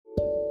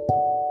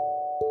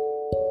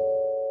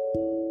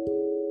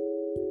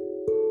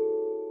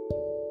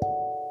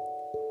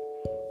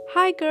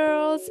Hi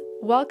girls!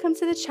 Welcome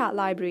to the Chat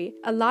Library,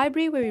 a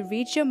library where we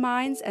read your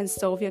minds and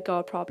solve your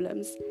girl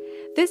problems.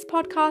 This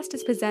podcast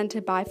is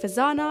presented by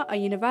Fazana, a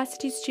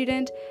university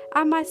student,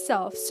 and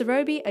myself,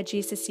 Sarobi, a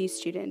GCSE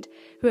student,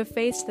 who have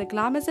faced the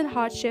glamours and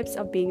hardships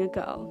of being a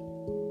girl.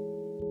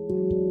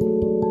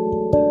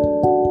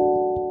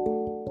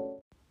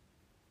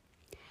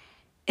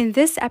 In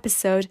this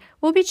episode,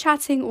 we'll be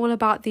chatting all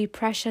about the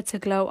pressure to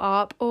glow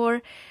up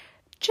or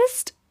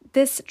just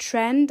this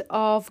trend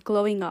of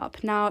glowing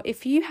up. Now,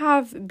 if you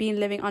have been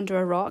living under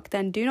a rock,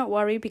 then do not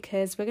worry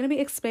because we're going to be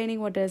explaining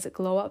what does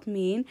glow up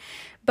mean.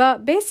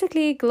 But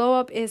basically, glow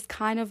up is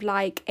kind of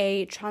like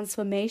a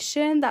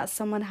transformation that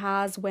someone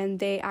has when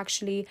they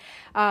actually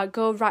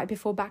go right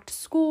before back to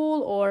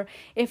school, or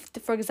if,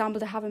 for example,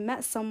 they haven't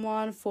met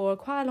someone for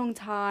quite a long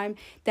time,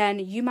 then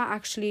you might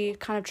actually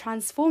kind of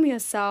transform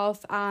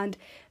yourself and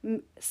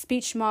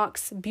speech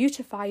marks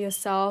beautify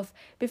yourself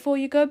before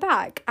you go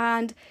back.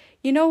 And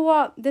you know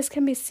what? This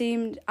can be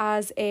seen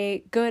as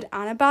a good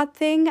and a bad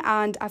thing.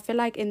 And I feel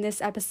like in this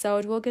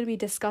episode, we're going to be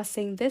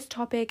discussing this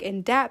topic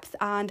in depth.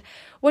 And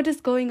what does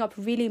glowing up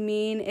really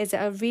mean? Is it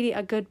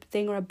a good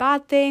thing or a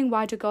bad thing?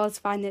 Why do girls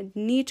find the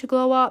need to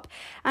glow up?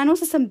 And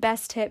also some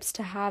best tips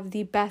to have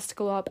the best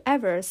glow up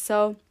ever.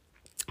 So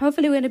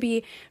hopefully we're going to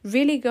be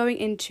really going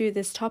into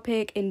this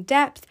topic in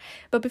depth.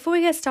 But before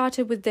we get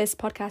started with this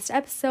podcast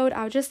episode,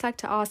 I would just like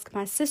to ask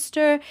my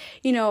sister,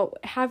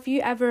 have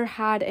you ever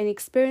had any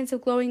experience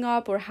of glowing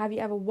up, or have you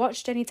ever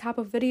watched any type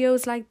of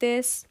videos like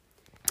this?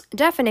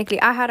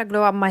 Definitely. I had a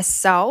glow up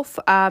myself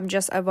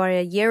just about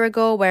a year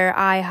ago, where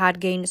I had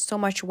gained so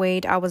much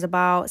weight. I was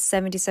about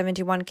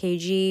 71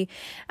 kg,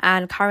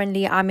 and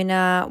currently I'm in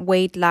a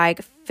weight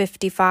like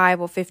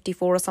 55 or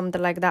 54 or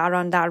something like that,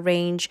 around that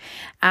range.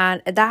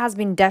 And that has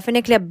been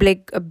definitely a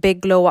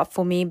big glow up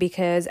for me,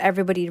 because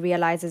everybody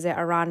realizes it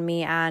around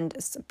me, and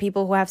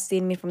people who have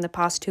seen me from the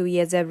past 2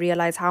 years, they've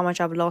realized how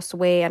much I've lost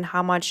weight and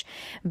how much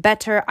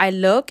better I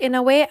look in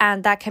a way,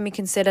 and that can be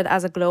considered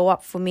as a glow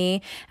up for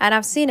me. And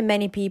I've seen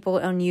many people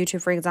on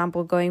YouTube, for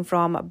example, going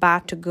from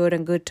bad to good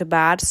and good to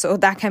bad, so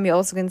that can be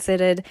also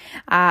considered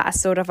a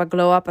sort of a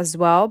glow up as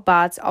well.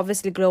 But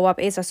obviously glow up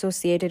is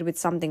associated with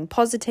something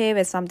positive.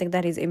 It's something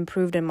that is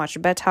improved and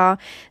much better.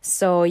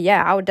 So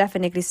yeah, I would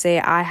definitely say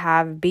I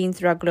have been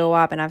through a glow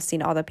up, and I've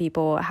seen other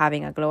people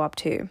having a glow up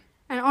too.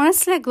 And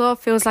honestly, glow up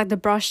feels like the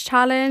brush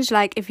challenge.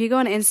 Like if you go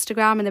on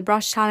Instagram and the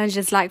brush challenge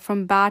is like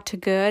from bad to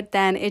good,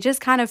 then it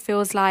just kind of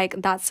feels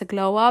like that's a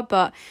glow up,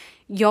 but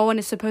your one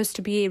is supposed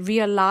to be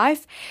real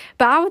life.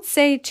 But I would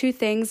say two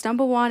things.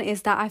 Number one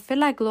is that I feel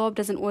like glow up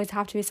doesn't always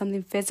have to be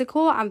something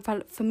physical. And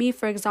for me,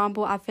 for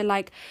example, I feel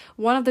like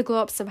one of the glow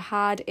ups I've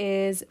had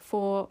is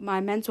for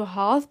my mental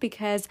health,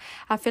 because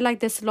I feel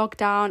like this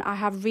lockdown, I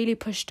have really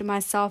pushed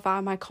myself out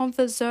of my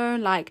comfort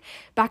zone. Like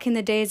back in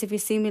the days, if you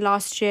see me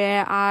last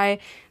year, I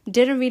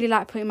didn't really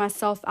like putting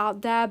myself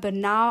out there, but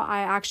now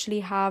I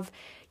actually have,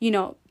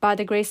 by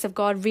the grace of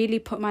God, really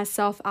put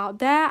myself out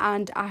there,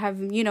 and I have,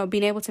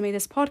 been able to make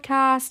this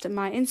podcast,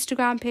 my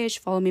Instagram page,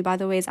 follow me by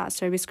the way, is at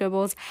Sobi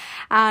Scribbles,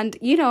 and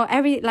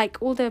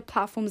all the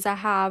platforms I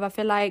have, I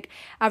feel like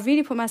I've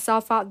really put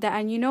myself out there.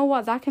 And you know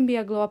what, that can be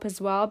a glow up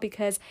as well,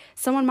 because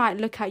someone might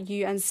look at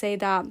you and say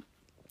that,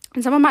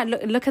 and someone might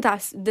look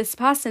at this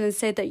person and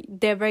say that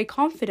they're very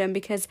confident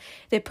because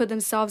they put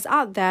themselves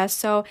out there.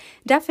 So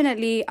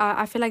definitely,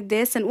 I feel like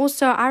this. And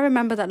also, I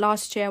remember that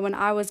last year when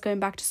I was going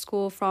back to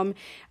school from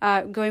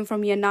going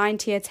from year 9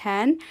 to year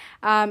 10,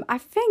 I'm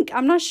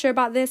not sure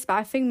about this, but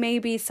I think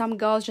maybe some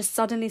girls just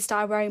suddenly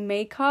started wearing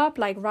makeup,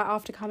 like right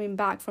after coming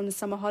back from the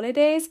summer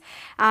holidays.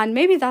 And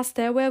maybe that's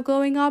their way of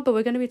glowing up. But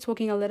we're going to be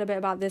talking a little bit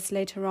about this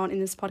later on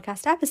in this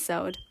podcast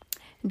episode.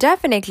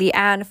 Definitely.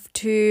 And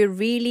to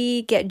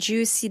really get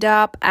juicied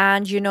up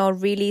and,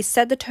 really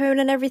set the tone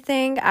and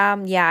everything.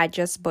 I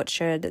just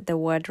butchered the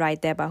word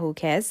right there, but who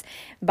cares?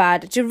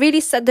 But to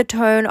really set the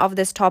tone of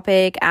this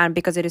topic, and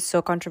because it is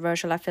so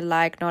controversial, I feel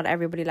like not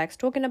everybody likes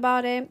talking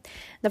about it.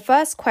 The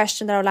first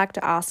question that I would like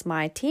to ask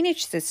my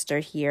teenage sister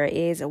here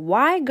is,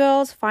 why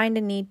girls find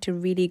the need to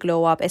really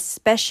glow up,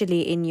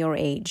 especially in your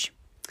age?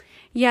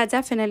 Yeah,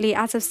 definitely.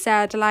 As I've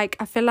said, I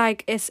feel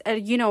like it's,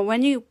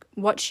 when you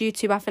watch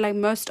YouTube, I feel like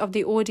most of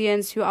the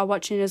audience who are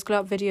watching those glow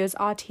up videos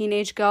are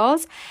teenage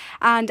girls.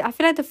 And I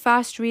feel like the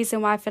first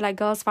reason why I feel like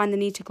girls find the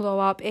need to glow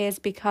up is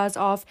because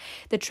of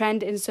the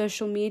trend in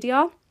social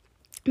media.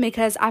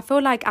 Because I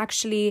feel like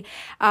actually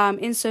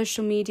in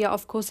social media,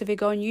 of course, if you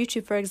go on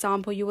YouTube, for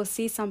example, you will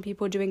see some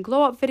people doing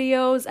glow up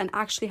videos and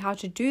actually how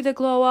to do the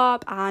glow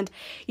up. And,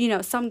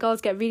 some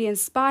girls get really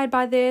inspired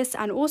by this.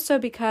 And also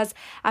because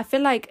I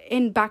feel like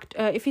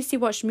if you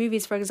watch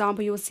movies, for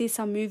example, you will see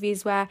some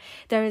movies where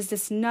there is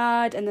this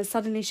nerd and then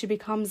suddenly she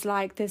becomes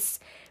like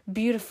this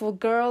beautiful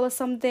girl or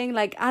something.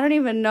 Like, I don't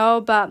even know,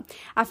 but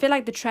I feel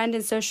like the trend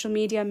in social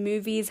media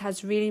movies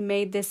has really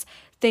made this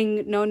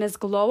thing known as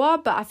glow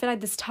up, but I feel like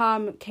this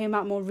term came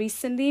out more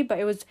recently, but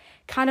it was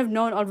kind of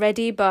known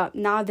already, but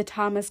now the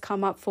term has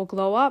come up for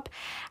glow up.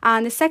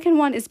 And the second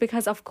one is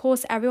because, of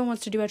course, everyone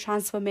wants to do a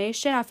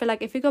transformation. I feel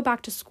like if you go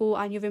back to school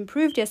and you've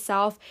improved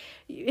yourself,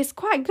 it's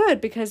quite good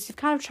because you've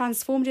kind of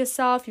transformed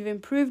yourself, you've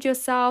improved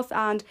yourself,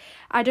 and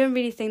I don't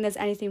really think there's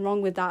anything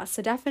wrong with that.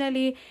 So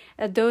definitely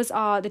those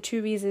are the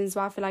two reasons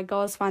why I feel like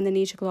girls find the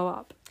need to glow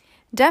up.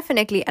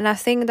 Definitely. And I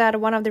think that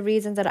one of the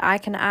reasons that I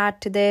can add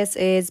to this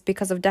is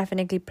because of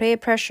definitely peer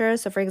pressure.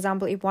 So, for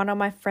example, if one of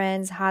my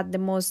friends had the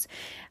most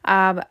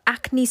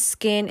acne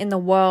skin in the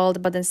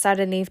world, but then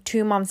suddenly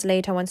 2 months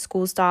later when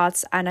school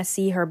starts and I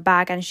see her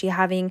back and she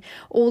having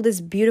all this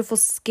beautiful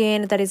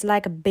skin that is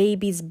like a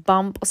baby's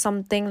bump or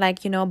something, like,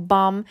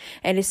 bum,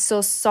 and it's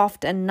so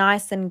soft and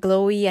nice and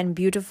glowy and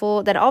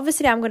beautiful, that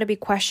obviously I'm going to be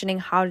questioning,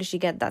 how did she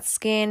get that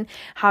skin?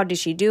 How did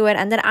she do it?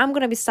 And then I'm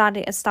going to be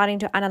starting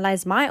to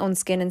analyze my own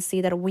skin and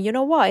see that, well, you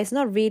know what, it's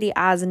not really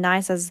as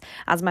nice as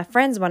my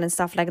friend's one and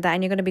stuff like that.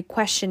 And you're going to be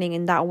questioning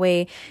in that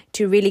way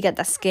to really get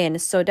the skin.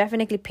 So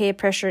definitely peer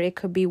pressure, it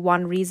could be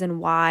one reason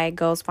why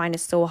girls find it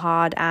so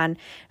hard and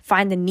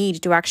find the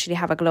need to actually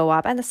have a glow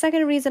up. And the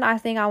second reason I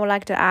think I would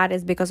like to add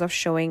is because of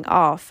showing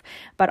off.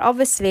 But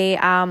obviously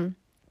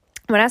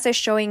when I say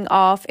showing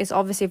off, it's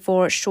obviously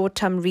for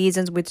short-term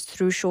reasons,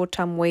 through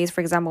short-term ways.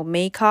 For example,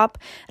 makeup.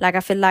 Like,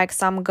 I feel like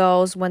some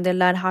girls, when they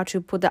learn how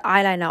to put the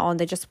eyeliner on,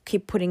 they just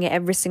keep putting it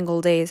every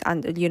single day,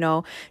 and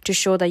to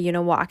show that,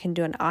 I can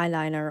do an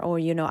eyeliner, or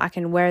I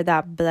can wear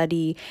that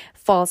bloody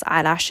false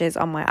eyelashes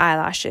on my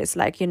eyelashes.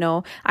 Like,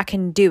 I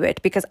can do it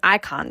because I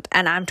can't,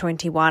 and I'm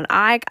 21.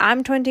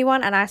 I'm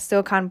 21 and I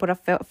still can't put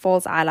a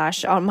false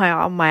eyelash on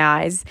my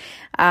eyes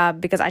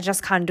because I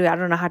just can't do it. I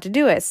don't know how to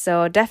do it.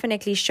 So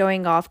definitely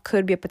showing off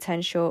could be a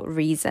potential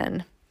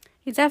reason.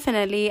 Yeah,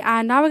 definitely.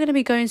 And now we're going to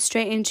be going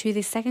straight into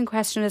the second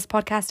question of this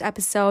podcast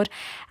episode.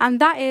 And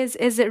that is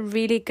it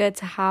really good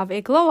to have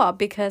a glow up?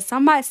 Because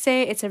some might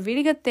say it's a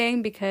really good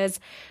thing because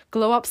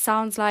glow up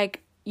sounds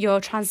like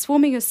you're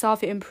transforming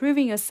yourself, you're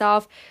improving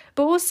yourself.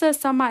 But also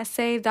some might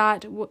say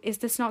that, is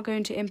this not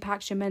going to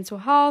impact your mental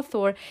health?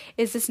 Or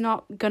is this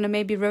not going to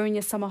maybe ruin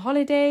your summer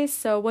holidays?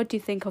 So what do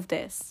you think of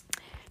this?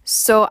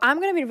 So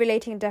I'm going to be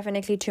relating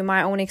definitely to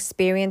my own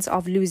experience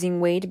of losing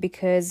weight,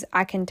 because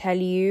I can tell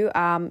you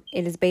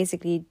it is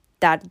basically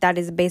that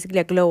is basically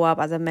a glow up,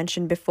 as I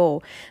mentioned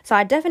before. So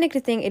I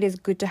definitely think it is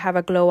good to have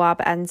a glow up,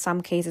 and in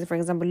some cases, for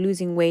example,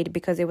 losing weight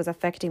because it was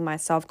affecting my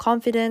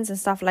self-confidence and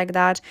stuff like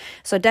that.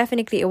 So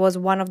definitely it was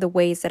one of the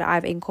ways that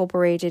I've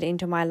incorporated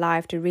into my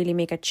life to really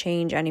make a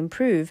change and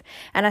improve.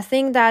 And I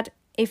think that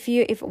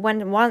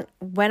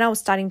when I was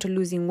starting to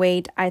losing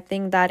weight, I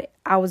think that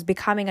I was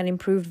becoming an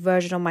improved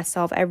version of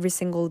myself every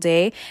single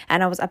day,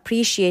 and I was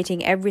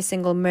appreciating every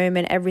single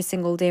moment, every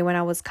single day when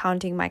I was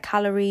counting my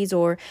calories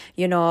or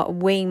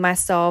weighing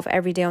myself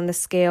every day on the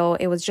scale.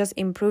 It was just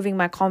improving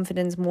my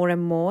confidence more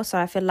and more. So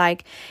I feel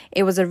like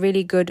it was a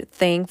really good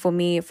thing for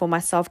me, for my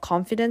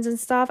self-confidence and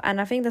stuff.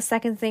 And I think the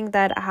second thing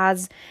that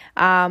has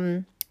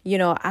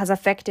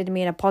affected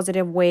me in a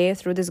positive way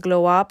through this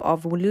glow up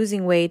of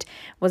losing weight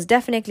was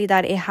definitely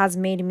that it has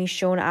made me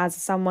shown as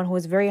someone who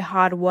is very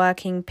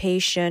hardworking,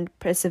 patient,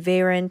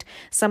 perseverant,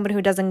 somebody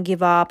who doesn't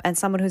give up, and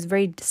someone who's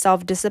very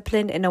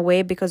self-disciplined in a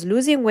way, because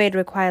losing weight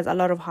requires a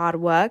lot of hard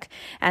work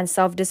and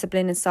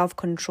self-discipline and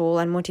self-control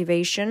and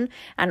motivation.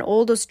 And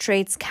all those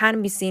traits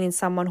can be seen in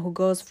someone who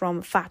goes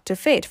from fat to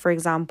fit, for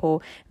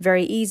example,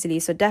 very easily.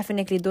 So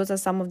definitely those are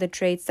some of the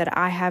traits that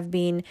I have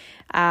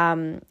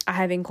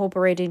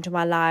incorporated into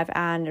my life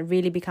and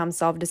really become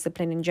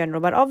self-disciplined in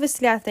general. But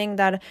obviously I think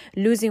that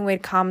losing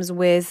weight comes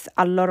with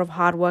a lot of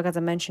hard work, as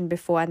I mentioned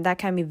before, and that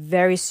can be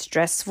very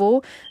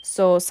stressful.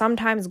 So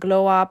sometimes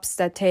glow ups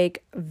that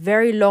take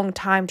very long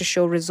time to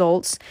show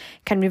results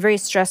can be very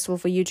stressful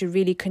for you to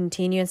really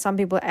continue, and some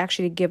people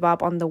actually give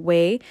up on the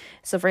way.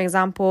 So for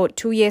example,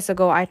 2 years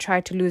ago I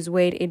tried to lose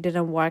weight, it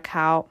didn't work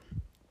out,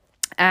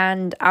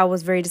 and I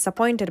was very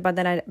disappointed, but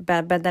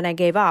then I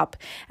gave up.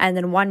 And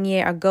then 1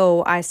 year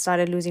ago I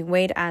started losing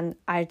weight, and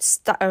I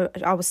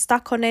was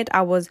stuck on it.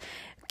 I was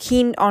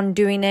keen on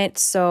doing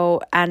it,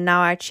 and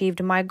now I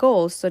achieved my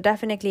goals. So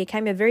definitely it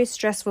can be a very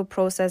stressful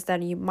process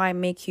that you might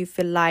make you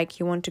feel like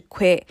you want to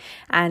quit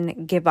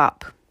and give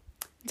up.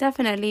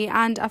 Definitely.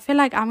 And I feel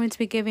like I'm going to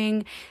be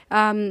giving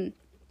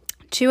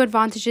two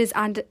advantages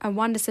and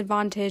one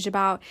disadvantage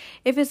about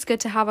if it's good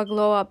to have a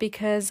glow up,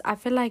 because I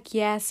feel like,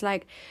 yes,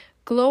 like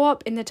glow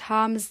up in the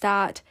terms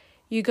that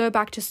you go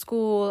back to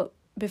school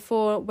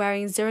before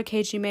wearing 0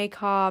 kg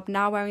makeup,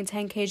 now wearing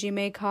 10 kg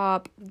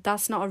makeup,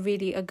 that's not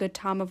really a good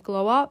time of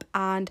glow up.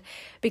 And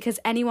because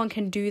anyone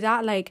can do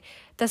that, like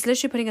that's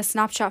literally putting a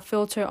Snapchat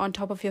filter on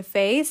top of your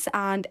face,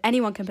 and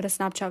anyone can put a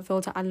Snapchat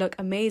filter and look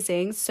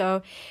amazing.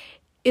 So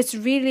it's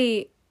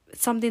really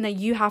something that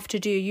you have to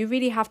do. You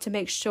really have to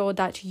make sure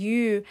that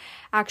you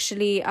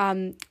actually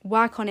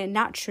work on it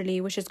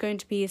naturally, which is going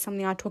to be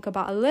something I'll talk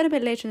about a little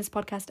bit later in this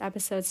podcast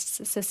episode,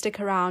 so stick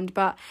around.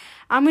 But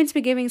I'm going to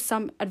be giving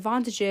some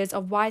advantages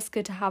of why it's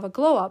good to have a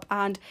glow up.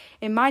 And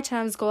in my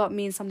terms, glow up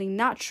means something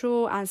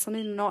natural and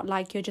something not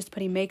like you're just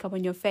putting makeup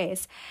on your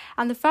face.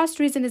 And the first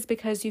reason is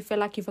because you feel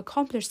like you've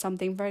accomplished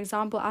something. For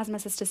example, as my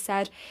sister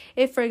said,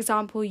 if for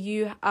example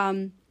you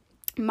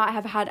might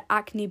have had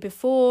acne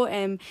before,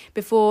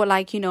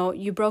 like, you know,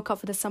 you broke up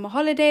for the summer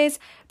holidays,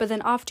 but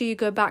then after you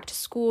go back to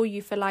school,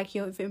 you feel like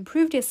you've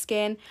improved your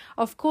skin.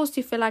 Of course,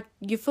 you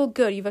feel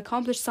good, you've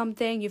accomplished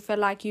something, you feel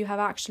like you have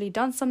actually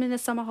done something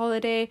this summer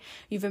holiday,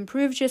 you've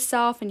improved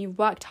yourself and you've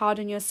worked hard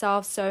on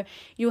yourself, so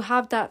you'll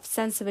have that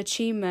sense of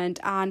achievement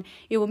and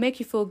it will make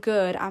you feel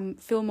good and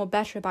feel more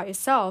better about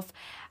yourself.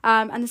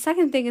 And the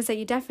second thing is that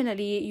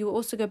you will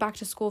also go back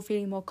to school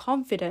feeling more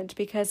confident,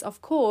 because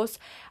of course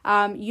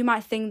you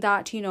might think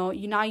that, you know,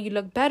 now you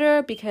look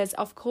better because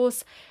of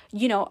course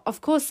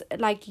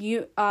like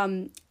you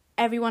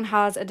everyone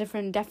has a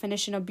different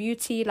definition of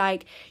beauty.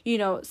 Like, you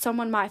know,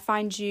 someone might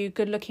find you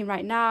good looking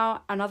right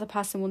now, another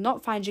person will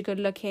not find you good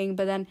looking,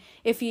 but then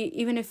if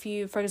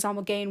you for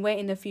example gain weight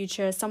in the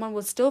future, someone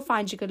will still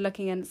find you good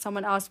looking and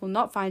someone else will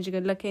not find you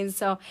good looking.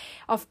 So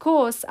of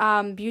course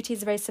beauty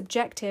is very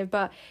subjective,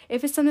 but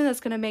if it's something that's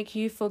going to make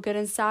you feel good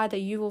inside, that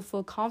you will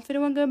feel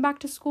confident when going back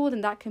to school,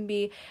 then that can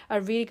be a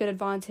really good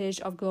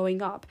advantage of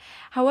glowing up.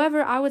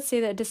 However, I would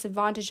say that a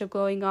disadvantage of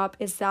glowing up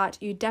is that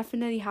you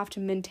definitely have to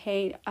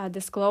maintain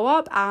this glow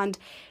up, and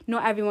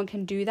not everyone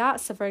can do that.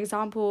 So for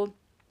example,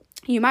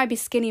 you might be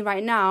skinny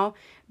right now,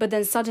 but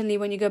then suddenly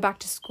when you go back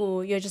to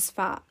school, you're just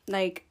fat.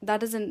 Like, that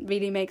doesn't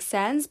really make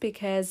sense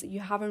because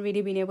you haven't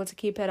really been able to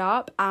keep it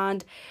up.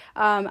 And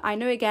I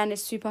know, again,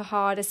 it's super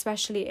hard,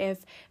 especially if,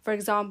 for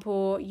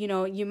example, you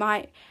know, you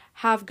might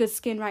have good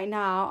skin right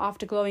now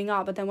after glowing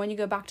up, but then when you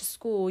go back to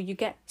school, you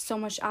get so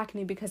much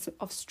acne because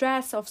of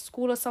stress of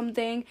school or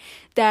something,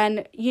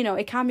 then, you know,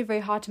 it can be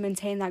very hard to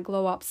maintain that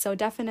glow up. So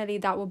definitely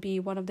that will be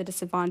one of the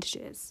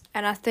disadvantages.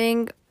 And I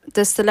think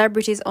the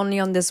celebrities only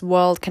on this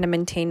world can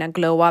maintain a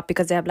glow up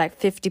because they have like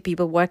 50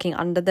 people working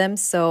under them,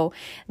 so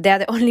they're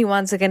the only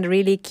ones who can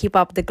really keep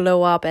up the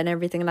glow up and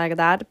everything like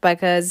that,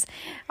 because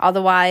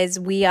otherwise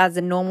we as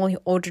the normal,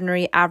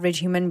 ordinary, average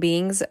human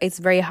beings, it's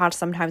very hard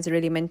sometimes to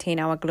really maintain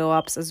our glow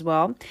ups as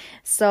well.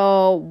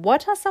 So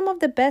what are some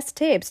of the best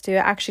tips to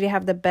actually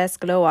have the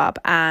best glow up,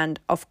 and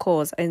of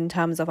course in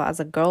terms of as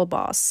a girl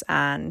boss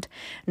and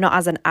not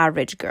as an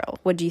average girl?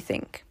 What do you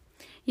think?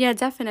 Yeah,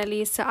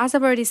 definitely. So as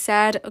I've already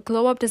said,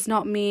 glow up does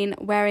not mean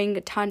wearing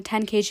 10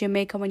 kg of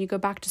makeup when you go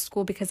back to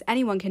school, because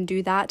anyone can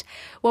do that.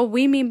 What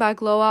we mean by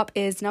glow up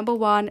is, number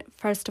one,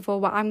 first of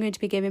all, what I'm going to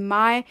be giving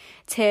my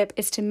tip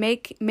is to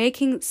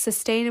making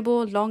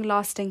sustainable,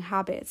 long-lasting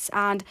habits.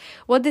 And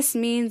what this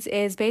means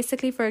is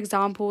basically, for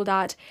example,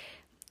 that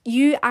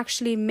you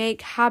actually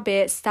make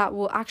habits that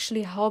will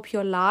actually help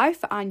your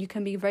life and you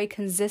can be very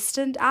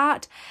consistent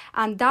at,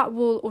 and that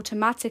will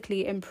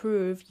automatically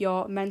improve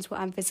your mental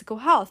and physical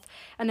health.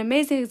 An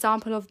amazing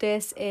example of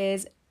this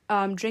is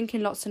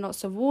drinking lots and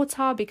lots of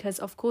water, because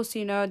of course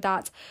you know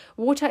that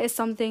water is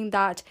something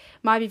that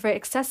might be very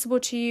accessible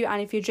to you, and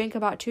if you drink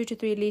about 2 to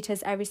 3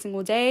 liters every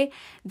single day,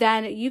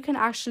 then you can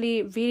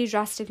actually really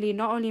drastically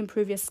not only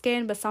improve your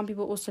skin, but some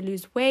people also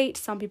lose weight,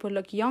 some people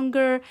look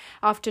younger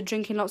after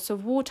drinking lots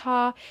of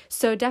water.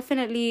 So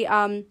definitely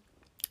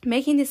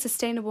making these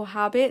sustainable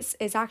habits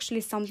is actually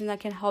something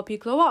that can help you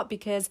glow up,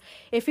 because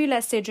if you,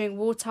 let's say, drink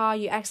water,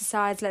 you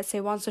exercise, let's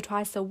say, once or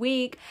twice a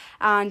week,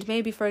 and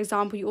maybe, for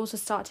example, you also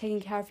start taking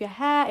care of your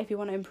hair, if you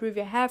want to improve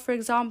your hair, for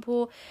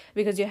example,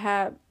 because your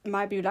hair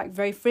might be like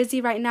very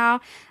frizzy right now,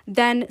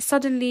 then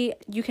suddenly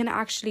you can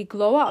actually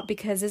glow up,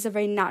 because it's a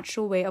very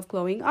natural way of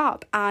glowing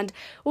up. And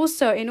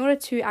also, in order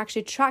to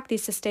actually track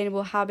these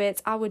sustainable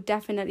habits, I would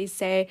definitely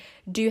say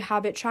do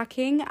habit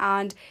tracking.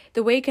 And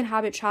the way you can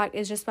habit track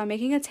is just by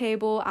making a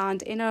table,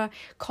 and in a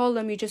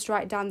column you just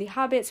write down the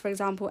habits, for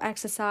example,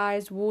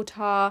 exercise,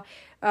 water,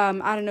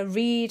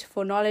 read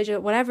for knowledge, or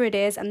whatever it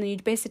is, and then you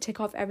basically tick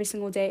off every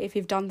single day if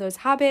you've done those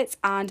habits,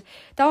 and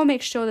that will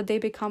make sure that they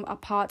become a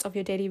part of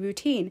your daily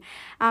routine.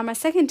 And my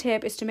second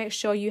tip is to make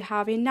sure you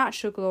have a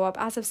natural glow up.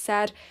 As I've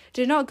said,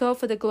 do not go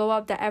for the glow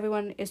up that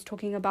everyone is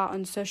talking about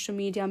on social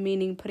media,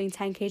 meaning putting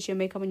 10 kg of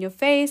makeup on your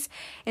face.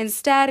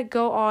 Instead,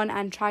 go on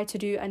and try to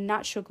do a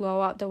natural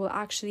glow up that will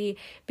actually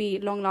be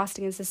long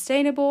lasting and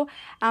sustainable.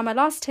 And my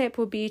last tip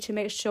would be to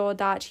make sure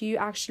that you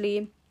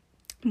actually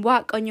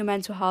work on your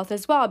mental health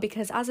as well,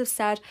 because as I've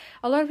said,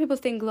 a lot of people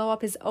think glow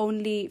up is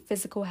only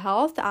physical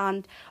health,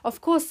 and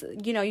of course,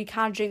 you know, you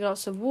can drink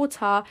lots of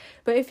water,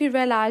 but if you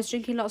realize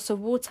drinking lots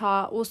of water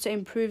also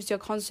improves your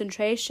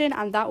concentration,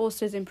 and that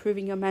also is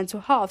improving your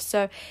mental health.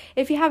 So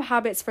if you have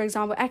habits, for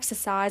example,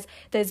 exercise,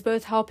 that is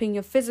both helping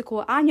your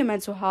physical and your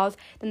mental health,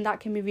 then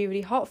that can be really,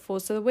 really helpful.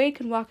 So the way you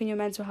can work on your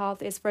mental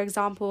health is, for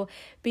example,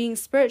 being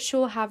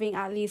spiritual, having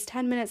at least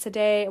 10 minutes a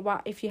day.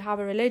 If you have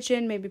a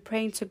religion, maybe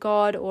praying to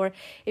God, or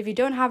if you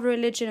don't don't have a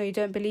religion or you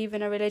don't believe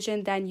in a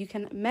religion, then you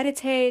can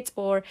meditate,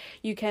 or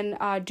you can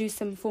do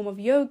some form of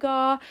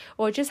yoga,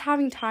 or just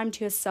having time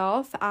to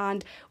yourself,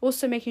 and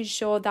also making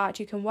sure that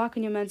you can work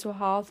on your mental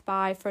health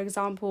by, for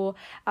example,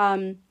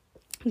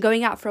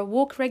 going out for a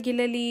walk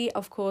regularly,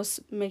 of course,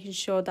 making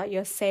sure that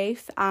you're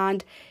safe.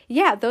 And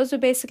yeah, those would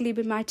basically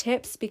be my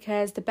tips,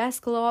 because the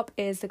best glow up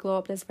is the glow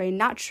up that's very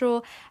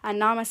natural. And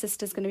now my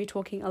sister's going to be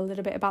talking a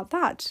little bit about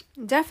that.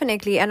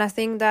 Definitely. And I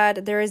think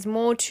that there is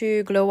more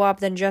to glow up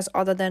than just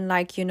other than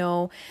like,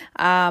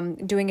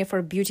 doing it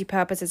for beauty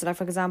purposes. Like,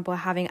 for example,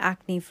 having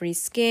acne-free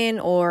skin,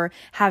 or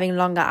having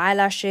longer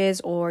eyelashes,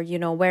 or,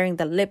 wearing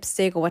the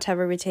lipstick, or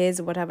whatever it is,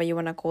 whatever you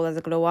want to call as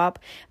a glow up.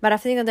 But I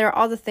think that there are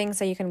other things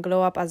that you can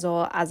glow up as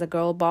well as a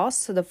girl boss.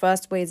 So the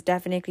first way is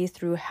definitely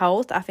through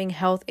health. I think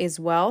health is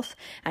wealth.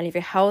 And if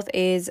your health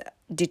is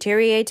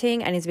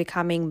deteriorating and is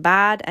becoming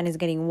bad and is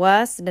getting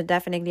worse, then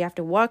definitely have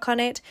to work on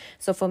it.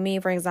 So for me,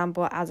 for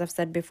example, as I've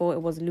said before,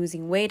 it was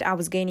losing weight. I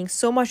was gaining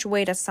so much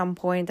weight at some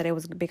point that it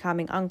was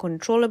becoming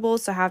uncontrollable.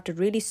 So I have to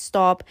really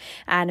stop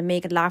and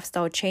make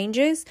lifestyle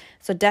changes.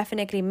 So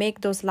definitely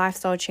make those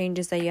lifestyle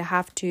changes that you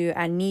have to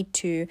and need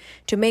to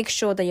make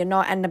sure that you're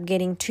not end up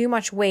getting too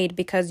much weight,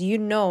 because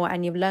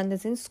and you've learned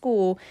this in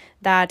school,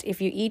 that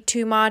if you eat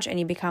too much and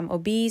you become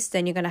obese,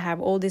 then you're going to have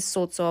all these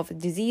sorts of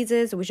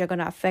diseases which are going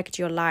to affect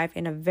your life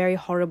in a very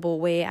horrible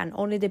way. And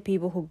only the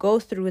people who go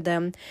through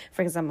them,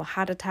 for example,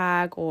 heart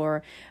attack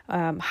or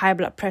high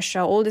blood pressure,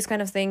 all these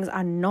kind of things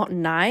are not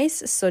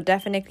nice. So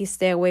definitely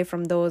stay away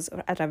from those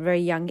at a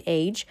very young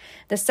age.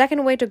 The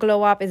second way to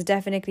glow up is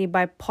definitely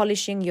by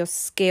polishing your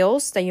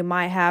skills that you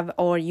might have,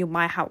 or you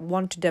might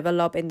want to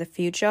develop in the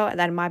future.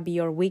 That might be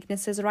your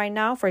weaknesses right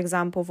now. For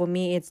example, for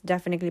me, it's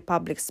definitely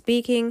public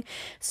speaking.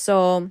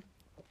 So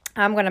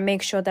I'm going to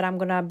make sure that I'm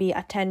going to be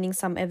attending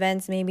some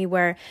events maybe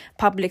where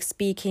public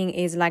speaking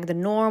is like the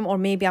norm, or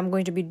maybe I'm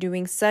going to be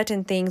doing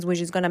certain things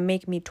which is going to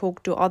make me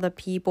talk to other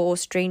people or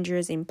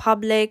strangers in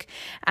public,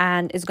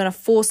 and it's going to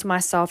force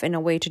myself in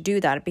a way to do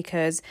that,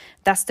 because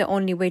that's the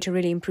only way to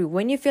really improve.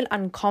 When you feel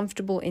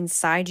uncomfortable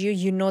inside you,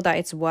 you know that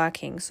it's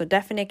working. So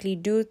definitely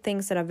do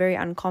things that are very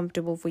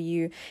uncomfortable for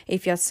you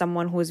if you're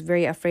someone who is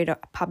very afraid of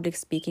public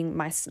speaking,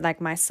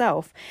 like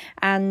myself.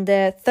 And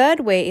the third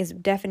way is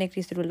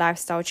definitely through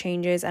lifestyle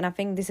changes. And I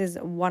think this is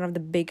one of the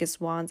biggest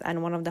ones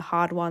and one of the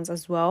hard ones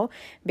as well,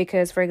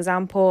 because, for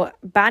example,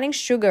 banning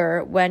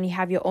sugar when you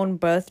have your own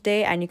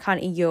birthday and you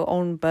can't eat your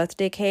own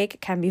birthday cake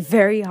can be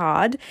very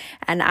hard.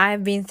 And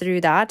I've been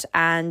through that.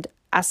 And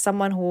as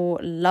someone who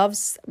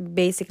loves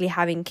basically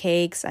having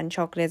cakes and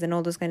chocolates and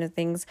all those kind of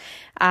things,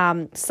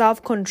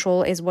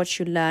 self-control is what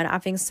you learn. I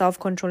think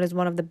self-control is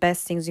one of the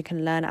best things you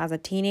can learn as a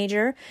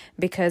teenager,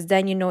 because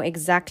then you know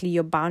exactly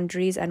your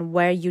boundaries and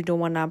where you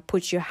don't want to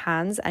put your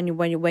hands and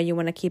where you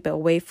want to keep it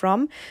away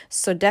from.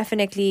 So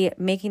definitely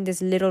making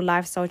these little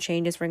lifestyle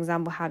changes, for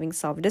example, having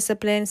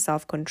self-discipline,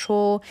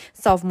 self-control,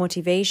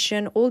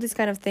 self-motivation, all these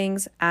kind of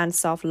things, and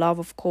self-love,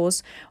 of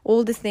course.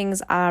 All these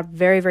things are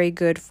very, very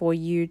good for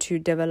you to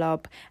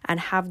develop and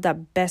have the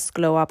best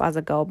glow up as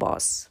a girl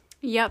boss.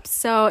 Yep.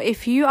 So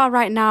if you are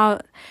right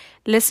now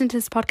listening to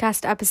this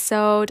podcast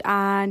episode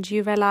and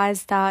you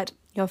realize that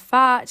you're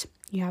fat,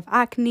 you have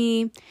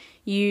acne,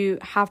 you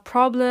have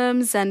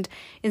problems and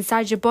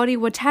inside your body,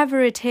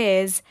 whatever it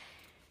is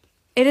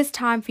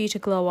time for you to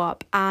glow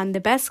up. And the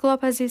best glow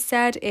up, as you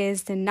said,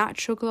 is the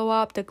natural glow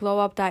up, the glow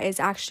up that is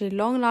actually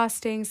long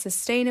lasting,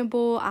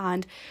 sustainable,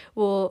 and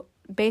will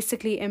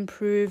basically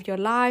improve your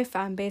life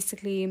and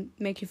basically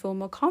make you feel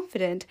more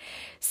confident.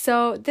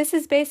 So this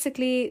is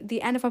basically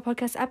the end of our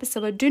podcast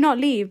episode, but do not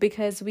leave,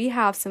 because we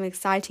have some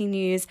exciting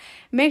news.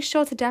 Make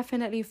sure to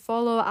definitely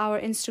follow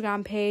our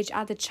Instagram page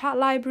at the Chat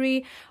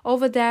Library.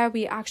 Over there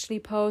we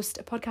actually post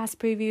podcast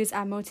previews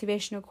and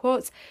motivational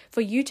quotes for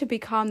you to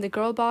become the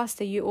girl boss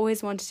that you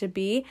always wanted to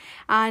be.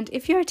 And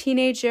if you're a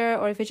teenager,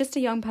 or if you're just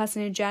a young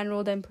person in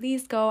general, then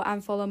please go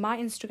and follow my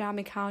Instagram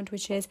account,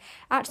 which is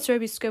at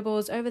Sorobi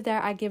Scribbles. Over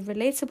there I give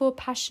relatable,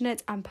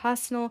 passionate and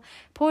personal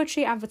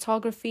poetry and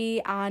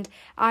photography, and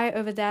I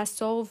over there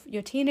solve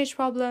your teenage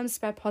problems,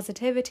 spread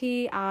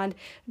positivity and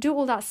do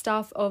all that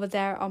stuff over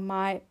there on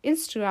my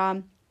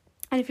Instagram.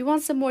 And if you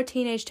want some more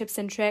teenage tips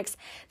and tricks,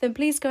 then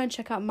please go and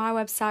check out my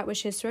website,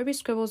 which is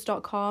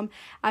sorobiscribbles.com.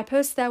 I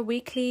post there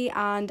weekly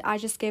and I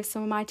just give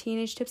some of my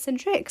teenage tips and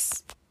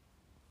tricks.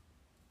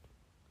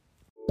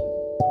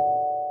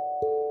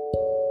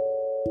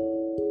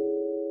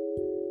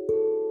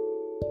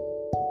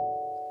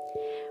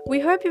 We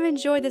hope you've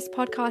enjoyed this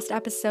podcast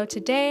episode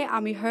today,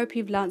 and we hope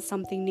you've learned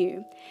something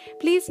new.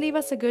 Please leave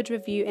us a good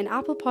review in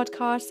Apple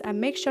Podcasts,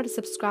 and make sure to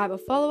subscribe or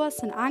follow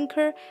us on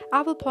Anchor,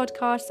 Apple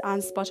Podcasts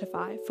and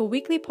Spotify for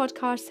weekly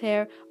podcasts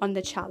here on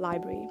the Chat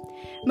Library.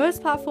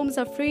 Most platforms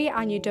are free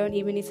and you don't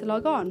even need to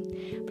log on.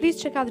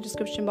 Please check out the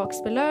description box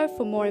below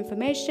for more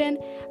information,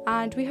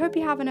 and we hope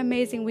you have an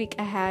amazing week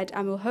ahead,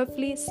 and we'll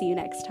hopefully see you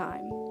next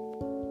time.